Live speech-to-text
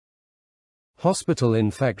Hospital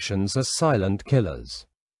infections are silent killers.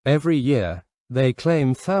 Every year, they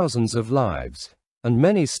claim thousands of lives, and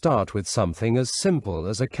many start with something as simple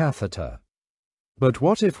as a catheter. But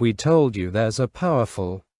what if we told you there's a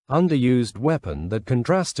powerful, underused weapon that can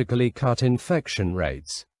drastically cut infection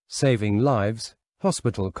rates, saving lives,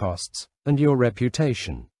 hospital costs, and your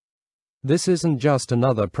reputation? This isn't just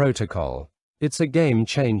another protocol, it's a game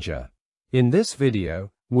changer. In this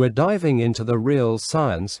video, we're diving into the real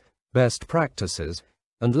science, best practices,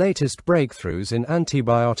 and latest breakthroughs in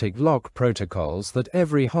antibiotic lock protocols that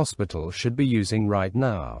every hospital should be using right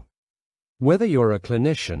now. Whether you're a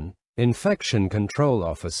clinician, infection control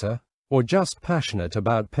officer, or just passionate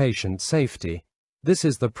about patient safety, this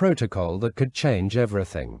is the protocol that could change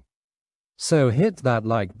everything. So hit that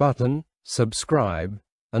like button, subscribe,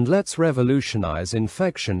 and let's revolutionize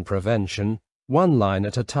infection prevention, one line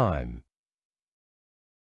at a time.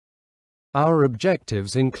 Our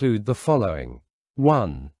objectives include the following.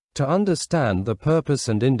 1. To understand the purpose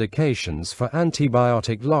and indications for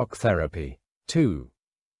antibiotic lock therapy. 2.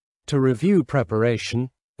 To review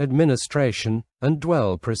preparation, administration, and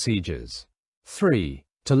dwell procedures. 3.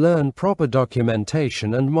 To learn proper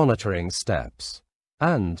documentation and monitoring steps.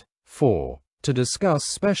 And 4. To discuss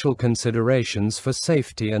special considerations for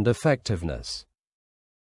safety and effectiveness.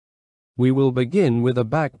 We will begin with a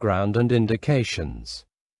background and indications.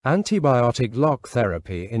 Antibiotic lock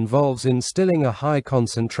therapy involves instilling a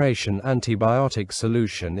high-concentration antibiotic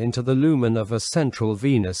solution into the lumen of a central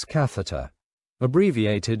venous catheter,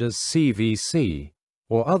 abbreviated as CVC,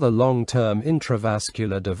 or other long-term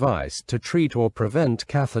intravascular device to treat or prevent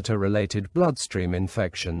catheter-related bloodstream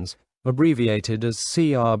infections, abbreviated as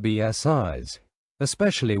CRBSIs,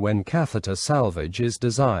 especially when catheter salvage is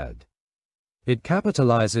desired. It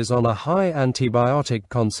capitalizes on a high antibiotic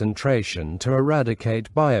concentration to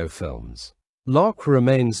eradicate biofilms. Lock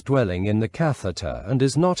remains dwelling in the catheter and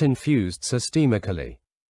is not infused systemically.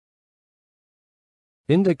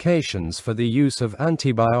 Indications for the use of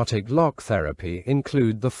antibiotic lock therapy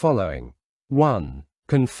include the following. 1.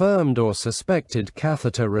 Confirmed or suspected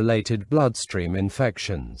catheter-related bloodstream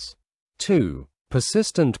infections. 2.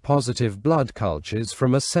 Persistent positive blood cultures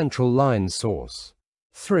from a central line source.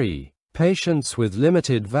 3. Patients with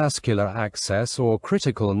limited vascular access or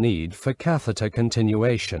critical need for catheter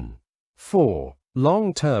continuation. 4.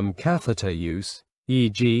 Long-term catheter use,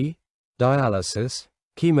 e.g., dialysis,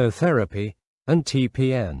 chemotherapy, and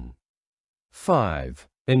TPN. 5.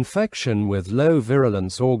 Infection with low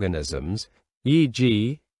virulence organisms,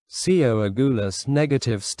 e.g., CO agulus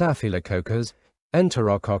negative staphylococcus,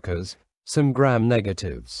 enterococcus, some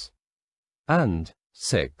gram-negatives. And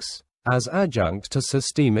 6. As adjunct to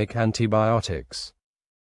systemic antibiotics.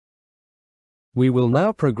 We will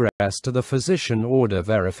now progress to the physician order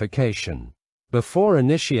verification. Before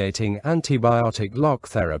initiating antibiotic lock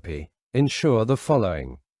therapy, ensure the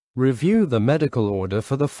following. Review the medical order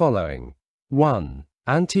for the following. 1.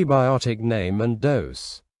 Antibiotic name and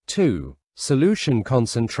dose. 2. Solution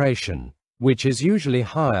concentration, which is usually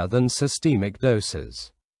higher than systemic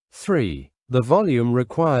doses. 3. The volume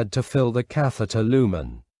required to fill the catheter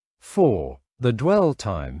lumen. 4. The dwell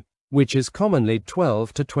time, which is commonly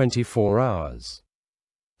 12 to 24 hours.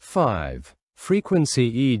 5. Frequency,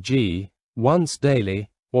 e.g., once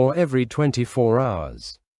daily, or every 24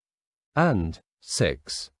 hours. And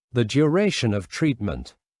 6. The duration of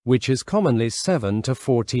treatment, which is commonly 7 to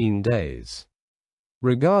 14 days.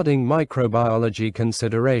 Regarding microbiology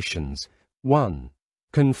considerations. 1.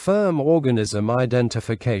 Confirm organism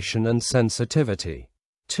identification and sensitivity.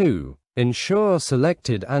 2. Ensure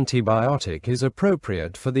selected antibiotic is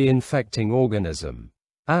appropriate for the infecting organism.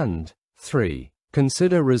 And 3.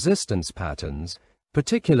 Consider resistance patterns,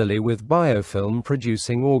 particularly with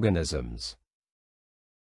biofilm-producing organisms.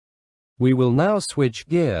 We will now switch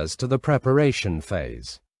gears to the preparation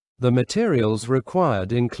phase. The materials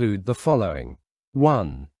required include the following.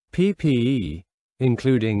 1. PPE,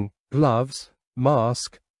 including gloves,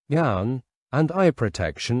 mask, gown, and eye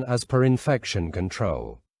protection as per infection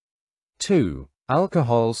control. 2.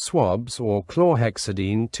 Alcohol swabs or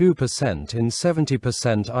chlorhexidine 2% in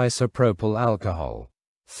 70% isopropyl alcohol.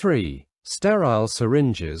 3. Sterile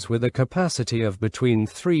syringes with a capacity of between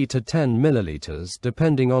 3 to 10 milliliters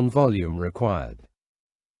depending on volume required.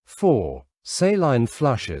 4. Saline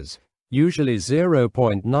flushes, usually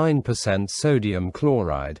 0.9% sodium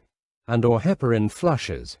chloride, and/or heparin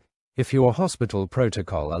flushes, if your hospital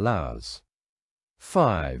protocol allows.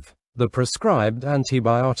 5. The prescribed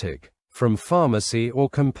antibiotic, from pharmacy or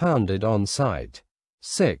compounded on-site.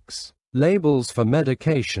 6. Labels for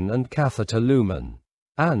medication and catheter lumen.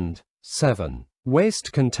 And 7.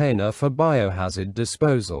 Waste container for biohazard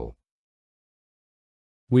disposal.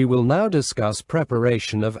 We will now discuss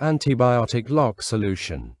preparation of antibiotic lock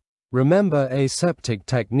solution. Remember, aseptic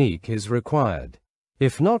technique is required.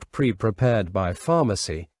 If not pre-prepared by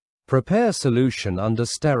pharmacy, prepare solution under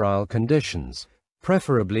sterile conditions,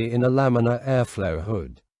 preferably in a laminar airflow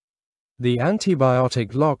hood. The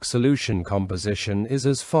antibiotic lock solution composition is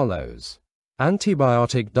as follows.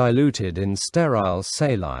 Antibiotic diluted in sterile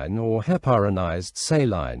saline or heparinized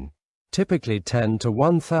saline, typically 10 to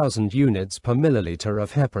 1000 units per milliliter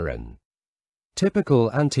of heparin.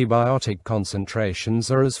 Typical antibiotic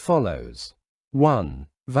concentrations are as follows. 1.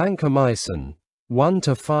 Vancomycin, 1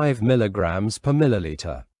 to 5 milligrams per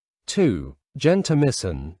milliliter. 2.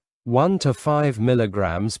 Gentamicin, 1 to 5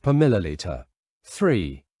 milligrams per milliliter.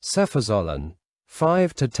 3. Cefazolin,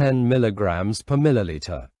 5 to 10 milligrams per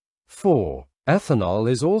milliliter. 4. Ethanol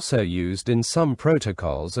is also used in some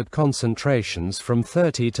protocols at concentrations from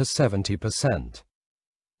 30 to 70%.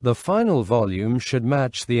 The final volume should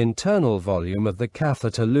match the internal volume of the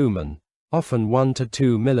catheter lumen, often 1 to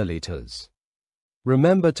 2 milliliters.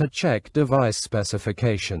 Remember to check device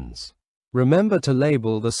specifications. Remember to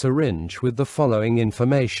label the syringe with the following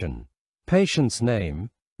information: patient's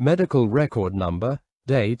name, medical record number,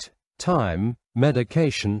 date, time,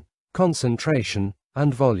 medication, concentration,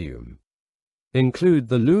 and volume. Include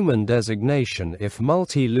the lumen designation if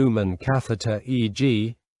multi-lumen catheter,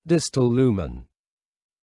 e.g., distal lumen.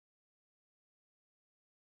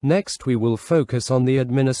 Next we will focus on the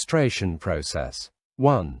administration process.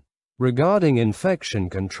 1. Regarding infection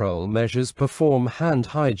control measures, perform hand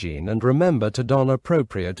hygiene and remember to don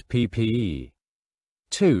appropriate PPE.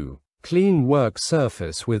 2. Clean work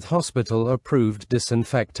surface with hospital-approved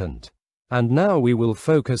disinfectant. And now we will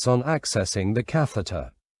focus on accessing the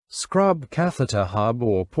catheter. Scrub catheter hub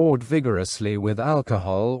or port vigorously with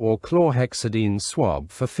alcohol or chlorhexidine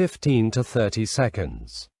swab for 15 to 30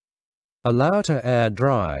 seconds. Allow to air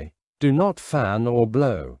dry. Do not fan or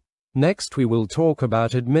blow. Next we will talk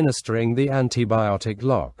about administering the antibiotic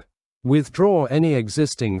lock. Withdraw any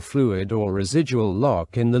existing fluid or residual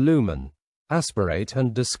lock in the lumen. Aspirate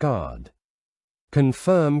and discard.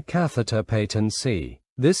 Confirm catheter patency.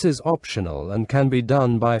 This is optional and can be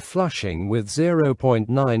done by flushing with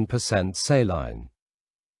 0.9% saline.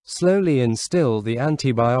 Slowly instill the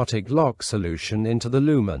antibiotic lock solution into the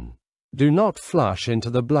lumen. Do not flush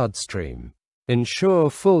into the bloodstream.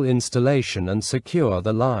 Ensure full installation and secure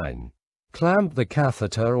the line. Clamp the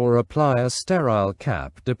catheter or apply a sterile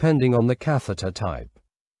cap depending on the catheter type.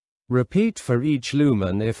 Repeat for each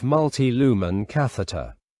lumen if multi-lumen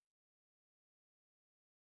catheter.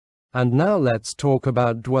 And now let's talk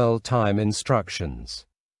about dwell time instructions.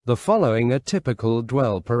 The following are typical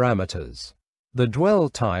dwell parameters. The dwell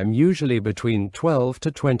time usually between 12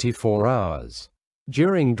 to 24 hours.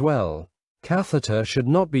 During dwell, catheter should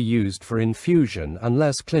not be used for infusion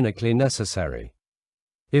unless clinically necessary.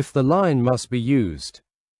 If the line must be used,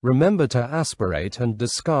 remember to aspirate and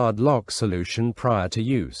discard lock solution prior to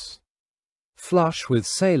use. Flush with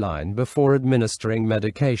saline before administering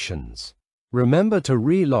medications. Remember to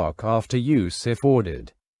relock after use if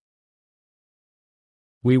ordered.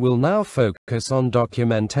 We will now focus on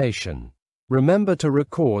documentation. Remember to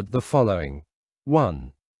record the following.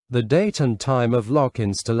 1. The date and time of lock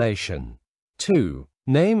installation. 2.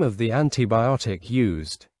 Name of the antibiotic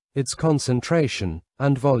used, its concentration,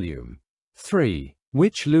 and volume. 3.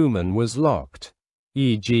 Which lumen was locked,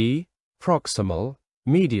 e.g., proximal,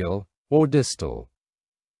 medial, or distal.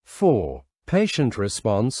 4. Patient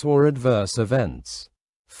response or adverse events.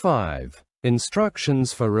 5.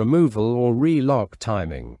 Instructions for removal or relock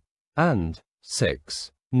timing. And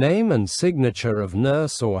 6. Name and signature of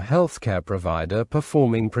nurse or healthcare provider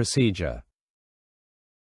performing procedure.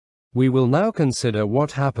 We will now consider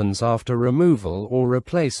what happens after removal or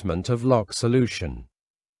replacement of lock solution.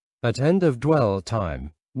 At end of dwell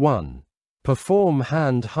time, 1. Perform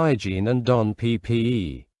hand hygiene and don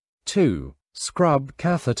PPE. 2. Scrub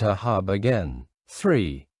catheter hub again.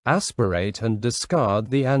 3. Aspirate and discard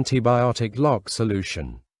the antibiotic lock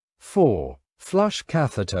solution. 4. Flush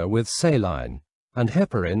catheter with saline and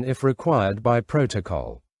heparin if required by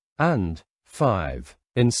protocol. And 5.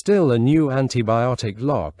 Instill a new antibiotic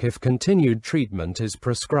lock if continued treatment is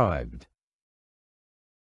prescribed.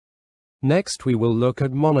 Next we will look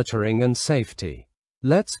at monitoring and safety.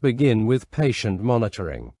 Let's begin with patient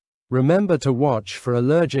monitoring. Remember to watch for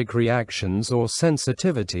allergic reactions or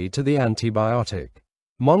sensitivity to the antibiotic.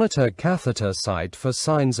 Monitor catheter site for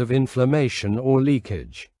signs of inflammation or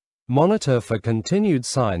leakage. Monitor for continued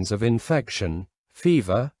signs of infection,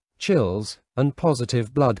 fever, chills, and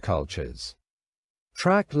positive blood cultures.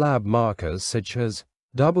 Track lab markers such as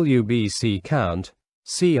WBC count,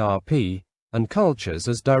 CRP, and cultures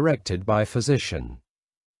as directed by physician.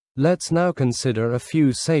 Let's now consider a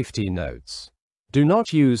few safety notes. Do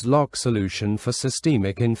not use lock solution for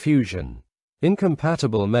systemic infusion.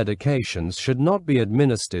 Incompatible medications should not be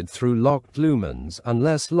administered through locked lumens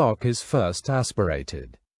unless lock is first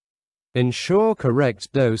aspirated. Ensure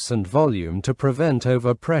correct dose and volume to prevent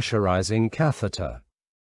overpressurizing catheter.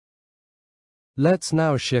 Let's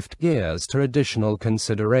now shift gears to additional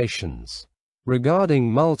considerations.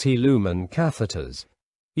 Regarding multi-lumen catheters,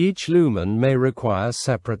 each lumen may require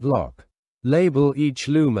separate lock. Label each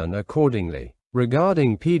lumen accordingly.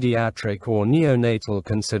 Regarding pediatric or neonatal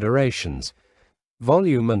considerations,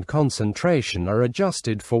 volume and concentration are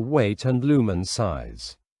adjusted for weight and lumen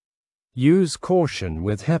size. Use caution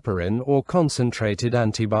with heparin or concentrated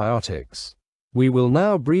antibiotics. We will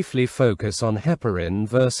now briefly focus on heparin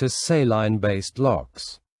versus saline-based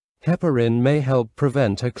locks. Heparin may help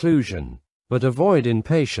prevent occlusion, but avoid in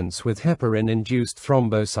patients with heparin-induced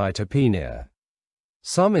thrombocytopenia.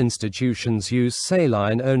 Some institutions use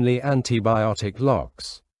saline-only antibiotic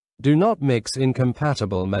locks. Do not mix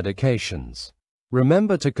incompatible medications.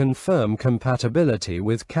 Remember to confirm compatibility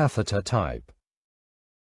with catheter type.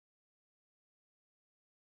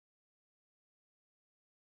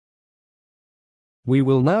 We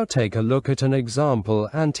will now take a look at an example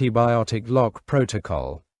antibiotic lock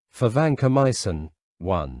protocol for vancomycin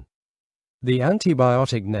 1. The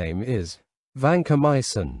antibiotic name is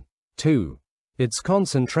vancomycin 2. Its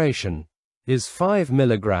concentration is 5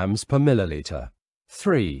 mg per milliliter.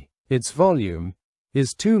 3. Its volume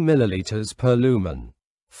is 2 ml per lumen.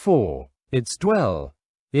 4. Its dwell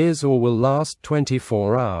is or will last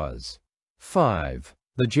 24 hours. 5.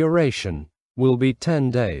 The duration will be 10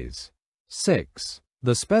 days. 6.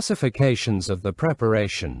 The specifications of the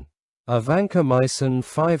preparation are vancomycin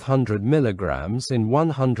 500 mg in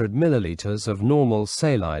 100 ml of normal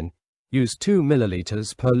saline, use 2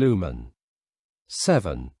 ml per lumen.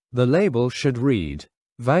 7. The label should read,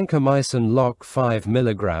 vancomycin lock 5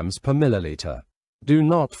 mg per milliliter. Do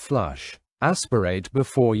not flush. Aspirate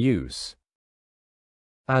before use.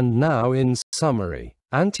 And now in summary,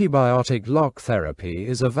 antibiotic lock therapy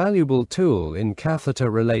is a valuable tool in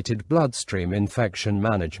catheter-related bloodstream infection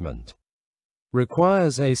management.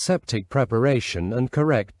 Requires aseptic preparation and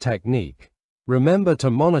correct technique. Remember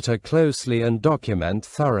to monitor closely and document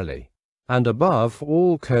thoroughly. And above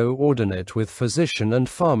all, coordinate with physician and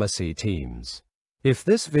pharmacy teams. If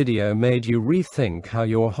this video made you rethink how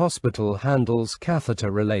your hospital handles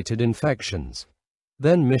catheter-related infections,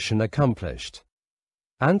 then mission accomplished.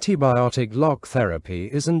 Antibiotic lock therapy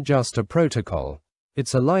isn't just a protocol,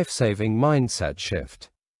 it's a life-saving mindset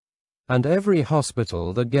shift. And every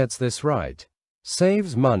hospital that gets this right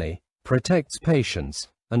saves money, protects patients,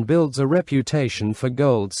 and builds a reputation for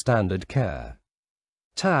gold standard care.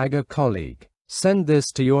 Tag a colleague. Send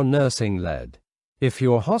this to your nursing lead. If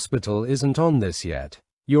your hospital isn't on this yet,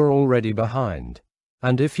 you're already behind.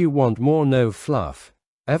 And if you want more no fluff,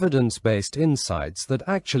 evidence-based insights that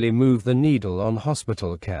actually move the needle on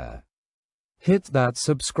hospital care, hit that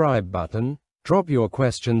subscribe button, drop your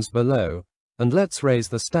questions below, and let's raise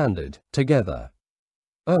the standard together.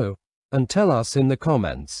 Oh, and tell us in the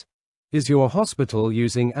comments, is your hospital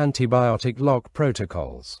using antibiotic lock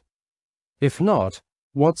protocols? If not,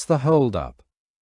 what's the hold up?